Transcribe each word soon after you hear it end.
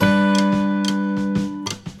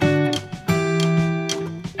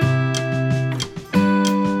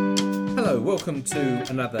Welcome to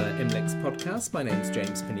another MLEX podcast. My name's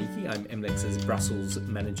James Panichi. I'm MLEX's Brussels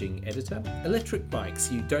Managing Editor. Electric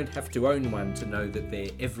bikes, you don't have to own one to know that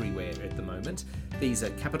they're everywhere at the moment. These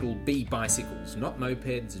are capital B bicycles, not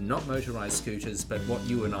mopeds, not motorised scooters, but what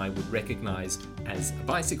you and I would recognise as a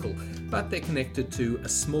bicycle. But they're connected to a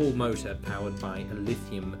small motor powered by a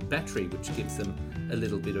lithium battery, which gives them a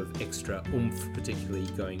little bit of extra oomph, particularly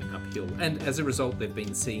going uphill. And as a result, they've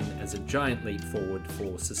been seen as a giant leap forward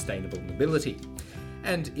for sustainable mobility.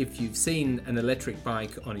 And if you've seen an electric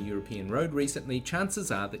bike on a European road recently,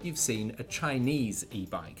 chances are that you've seen a Chinese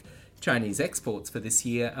e-bike. Chinese exports for this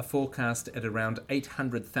year are forecast at around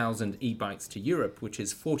 800,000 e-bikes to Europe, which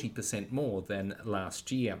is 40% more than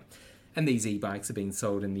last year. And these e-bikes are being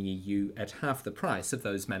sold in the EU at half the price of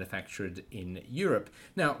those manufactured in Europe.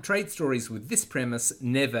 Now, trade stories with this premise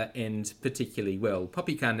never end particularly well.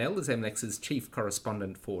 Poppy Carnell is MLEX's chief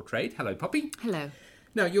correspondent for trade. Hello, Poppy. Hello.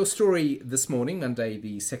 Now, your story this morning, Monday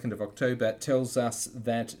the 2nd of October, tells us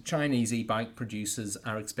that Chinese e-bike producers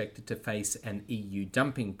are expected to face an EU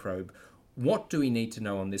dumping probe. What do we need to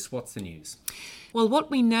know on this? What's the news? Well,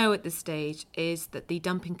 what we know at this stage is that the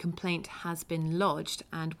dumping complaint has been lodged,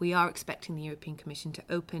 and we are expecting the European Commission to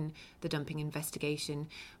open the dumping investigation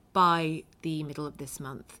by the middle of this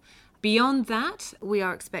month. Beyond that, we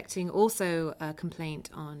are expecting also a complaint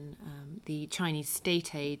on the Chinese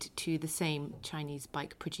state aid to the same Chinese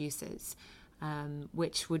bike producers,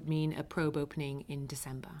 which would mean a probe opening in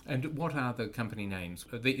December. And what are the company names?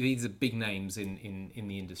 These are big names in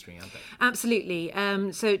the industry, aren't they? Absolutely.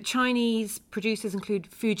 So Chinese producers include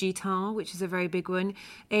Fujitar, which is a very big one,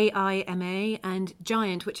 AIMA, and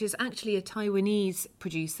Giant, which is actually a Taiwanese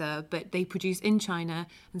producer, but they produce in China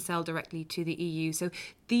and sell directly to the EU. So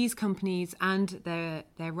these companies and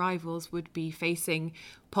their rivals would be facing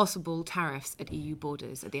possible tariffs at EU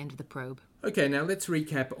borders at the end of the probe. Okay, now let's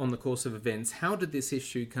recap on the course of events. How did this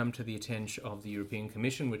issue come to the attention of the European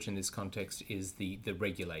Commission, which in this context is the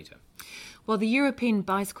regulator? Well, the European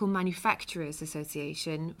Bicycle Manufacturers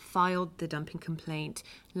Association filed the dumping complaint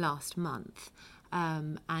last month.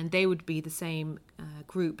 And they would be the same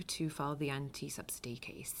group to file the anti-subsidy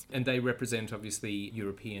case. And they represent, obviously,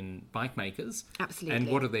 European bike makers. Absolutely. And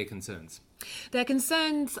what are their concerns? Their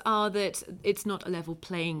concerns are that it's not a level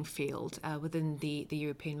playing field within the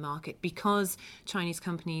European market because Chinese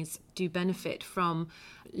companies do benefit from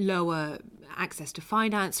lower access to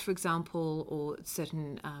finance, for example, or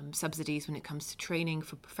certain subsidies when it comes to training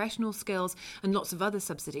for professional skills and lots of other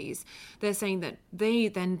subsidies. They're saying that they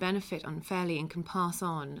then benefit unfairly and can pass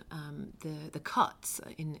on the cuts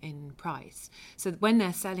in price. So when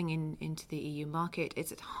they're selling into the EU market,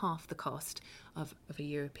 it's at half the cost of a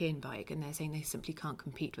European bike, and they're saying they simply can't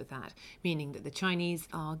compete with that, meaning that the Chinese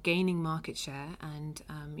are gaining market share and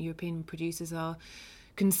European producers are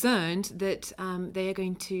concerned that they are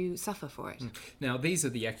going to suffer for it. Now, these are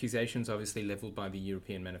the accusations obviously levelled by the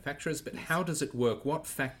European manufacturers, but how does it work? What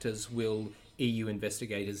factors will EU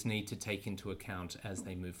investigators need to take into account as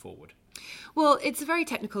they move forward? Well, it's a very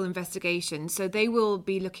technical investigation, so they will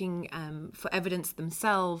be looking for evidence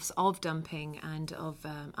themselves of dumping and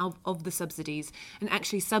of the subsidies. And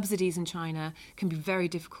actually, subsidies in China can be very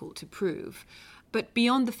difficult to prove. But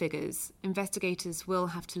beyond the figures, investigators will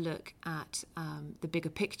have to look at the bigger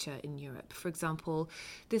picture in Europe. For example,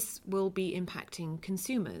 this will be impacting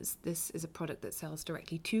consumers. This is a product that sells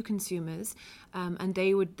directly to consumers, and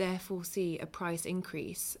they would therefore see a price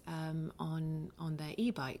increase on their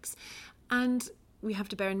e-bikes. And we have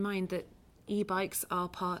to bear in mind that e-bikes are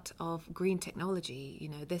part of green technology. You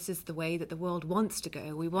know, this is the way that the world wants to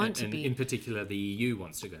go. We want to be... in particular, the EU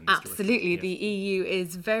wants to go in this direction. Absolutely. Yes. The EU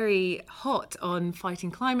is very hot on fighting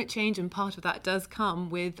climate change, and part of that does come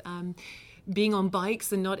with being on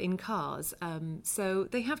bikes and not in cars. So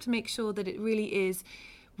they have to make sure that it really is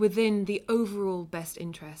within the overall best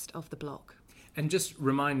interest of the bloc. And just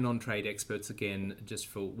remind non-trade experts again, just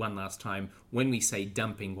for one last time, when we say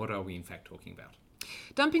dumping, what are we in fact talking about?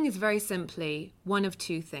 Dumping is very simply one of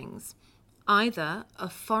two things. Either a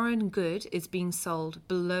foreign good is being sold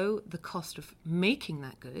below the cost of making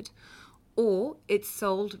that good, or it's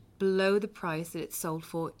sold below the price that it's sold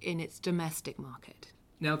for in its domestic market.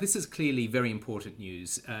 Now, this is clearly very important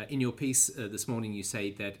news. In your piece this morning, you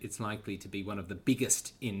say that it's likely to be one of the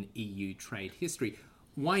biggest in EU trade history.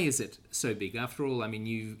 Why is it so big? After all, I mean,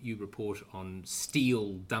 you report on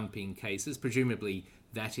steel dumping cases. Presumably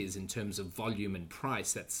that is, in terms of volume and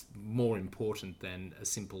price, that's more important than a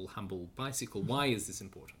simple, humble bicycle. Why is this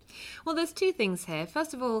important? Well, there's two things here.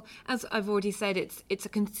 First of all, as I've already said, it's a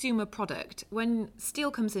consumer product. When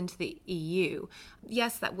steel comes into the EU,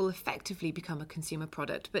 yes, that will effectively become a consumer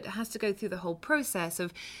product, but it has to go through the whole process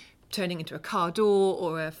of turning into a car door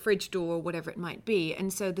or a fridge door or whatever it might be,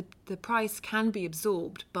 and so the price can be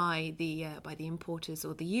absorbed by the importers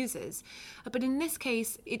or the users. But in this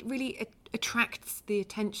case, it really attracts the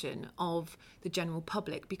attention of the general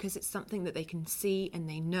public because it's something that they can see and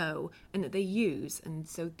they know and that they use, and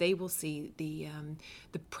so they will see the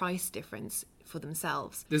price difference for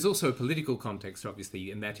themselves. There's also a political context, obviously,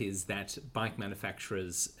 and that is that bike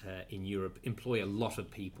manufacturers in Europe employ a lot of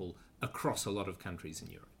people across a lot of countries in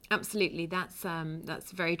Europe. Absolutely, that's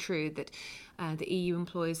very true. That the EU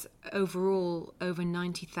employs overall over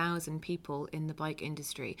 90,000 people in the bike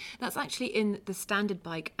industry. That's actually in the standard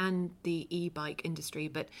bike and the e-bike industry.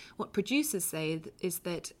 But what producers say is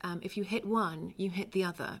that if you hit one, you hit the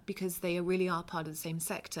other, because they really are part of the same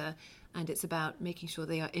sector, and it's about making sure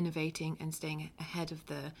they are innovating and staying ahead of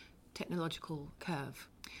the technological curve.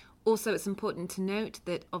 Also, it's important to note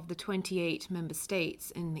that of the 28 member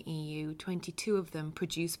states in the EU, 22 of them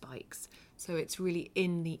produce bikes. So it's really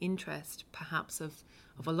in the interest, perhaps, of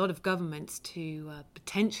a lot of governments to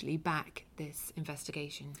potentially back this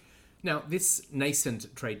investigation. Now, this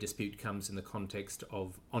nascent trade dispute comes in the context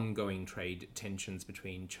of ongoing trade tensions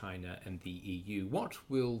between China and the EU. What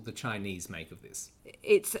will the Chinese make of this?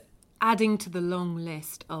 It's adding to the long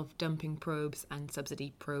list of dumping probes and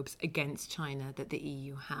subsidy probes against China that the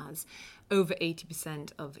EU has. Over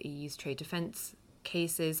 80% of EU's trade defence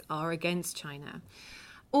cases are against China.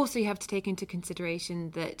 Also, you have to take into consideration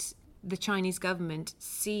that the Chinese government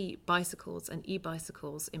see bicycles and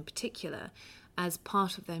e-bicycles in particular as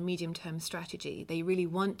part of their medium-term strategy. They really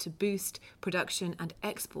want to boost production and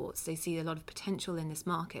exports. They see a lot of potential in this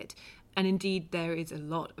market. And indeed, there is a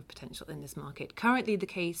lot of potential in this market. Currently, the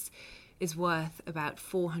case is worth about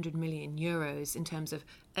 400 million euros in terms of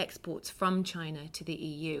exports from China to the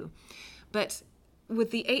EU. But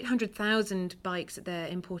with the 800,000 bikes that they're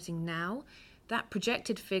importing now, that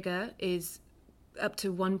projected figure is up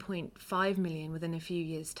to 1.5 million within a few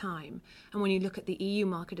years' time. And when you look at the EU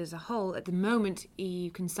market as a whole, at the moment, EU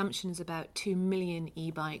consumption is about 2 million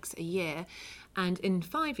e-bikes a year. And in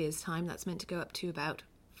 5 years' time, that's meant to go up to about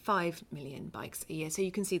 5 million bikes a year. So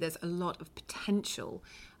you can see there's a lot of potential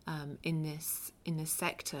in this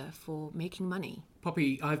sector for making money.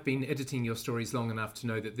 Poppy, I've been editing your stories long enough to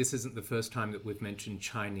know that this isn't the first time that we've mentioned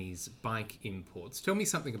Chinese bike imports. Tell me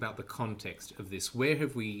something about the context of this. Where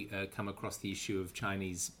have we come across the issue of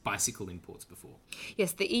Chinese bicycle imports before?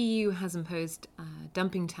 Yes, the EU has imposed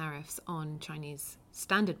dumping tariffs on Chinese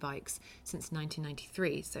standard bikes since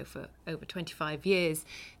 1993. So for over 25 years,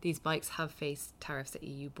 these bikes have faced tariffs at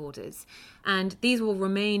EU borders. And these will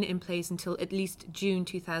remain in place until at least June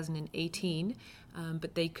 2018.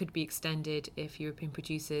 But they could be extended if European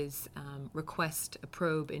producers request a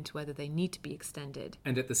probe into whether they need to be extended.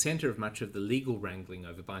 And at the centre of much of the legal wrangling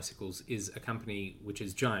over bicycles is a company which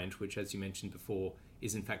is Giant, which, as you mentioned before,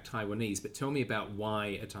 is in fact Taiwanese. But tell me about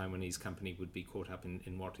why a Taiwanese company would be caught up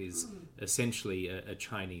in what is essentially a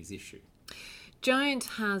Chinese issue. Giant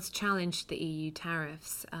has challenged the EU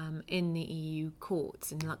tariffs in the EU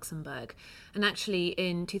courts in Luxembourg. And actually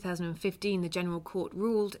in 2015, the General Court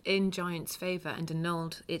ruled in Giant's favour and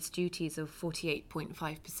annulled its duties of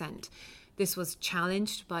 48.5%. This was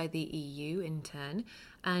challenged by the EU in turn,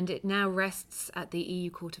 and it now rests at the EU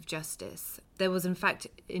Court of Justice. There was, in fact,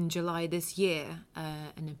 in July this year,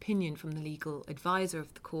 an opinion from the legal advisor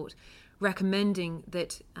of the court recommending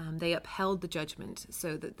that they upheld the judgment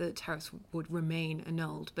so that the tariffs would remain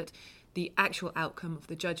annulled. But the actual outcome of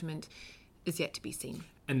the judgment is yet to be seen.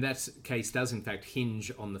 And that case does, in fact,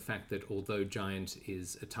 hinge on the fact that although Giant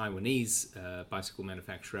is a Taiwanese bicycle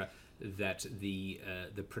manufacturer, that the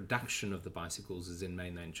production of the bicycles is in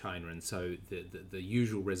mainland China, and so the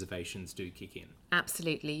usual reservations do kick in.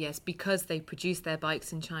 Absolutely, yes. Because they produce their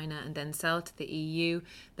bikes in China and then sell to the EU,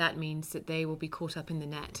 that means that they will be caught up in the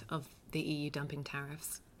net of the EU dumping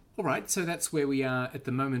tariffs. All right, so that's where we are at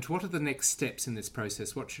the moment. What are the next steps in this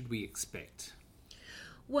process? What should we expect?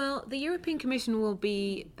 Well, the European Commission will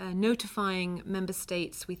be notifying member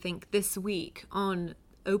states, we think, this week on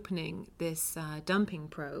opening this dumping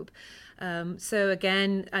probe. So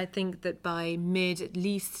again, I think that by mid at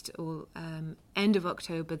least or end of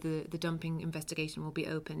October, the dumping investigation will be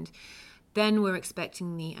opened. Then we're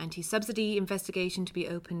expecting the anti-subsidy investigation to be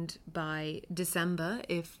opened by December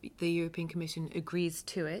if the European Commission agrees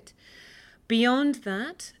to it. Beyond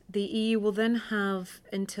that, the EU will then have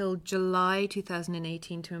until July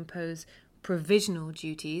 2018 to impose provisional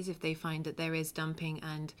duties if they find that there is dumping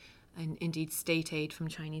and indeed state aid from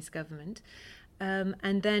Chinese government.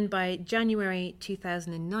 And then by January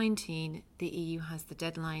 2019, the EU has the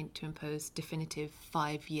deadline to impose definitive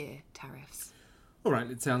 5-year tariffs. All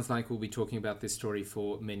right, it sounds like we'll be talking about this story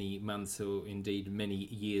for many months or indeed many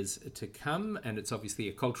years to come, and it's obviously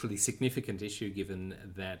a culturally significant issue given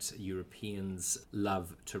that Europeans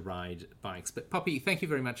love to ride bikes. But Poppy, thank you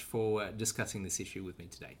very much for discussing this issue with me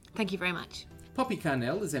today. Thank you very much. Poppy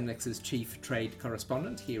Carnell is MLEX's chief trade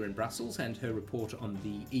correspondent here in Brussels, and her report on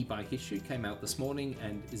the e-bike issue came out this morning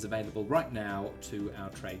and is available right now to our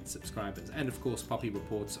trade subscribers. And of course, Poppy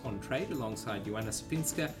reports on trade alongside Joanna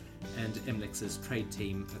Sapinska and MLEX's trade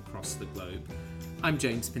team across the globe. I'm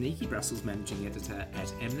James Panichi, Brussels Managing Editor at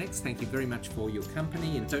MLEX. Thank you very much for your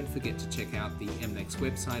company, and don't forget to check out the MLEX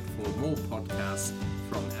website for more podcasts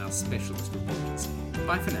from our specialist reporters.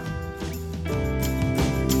 Bye for now.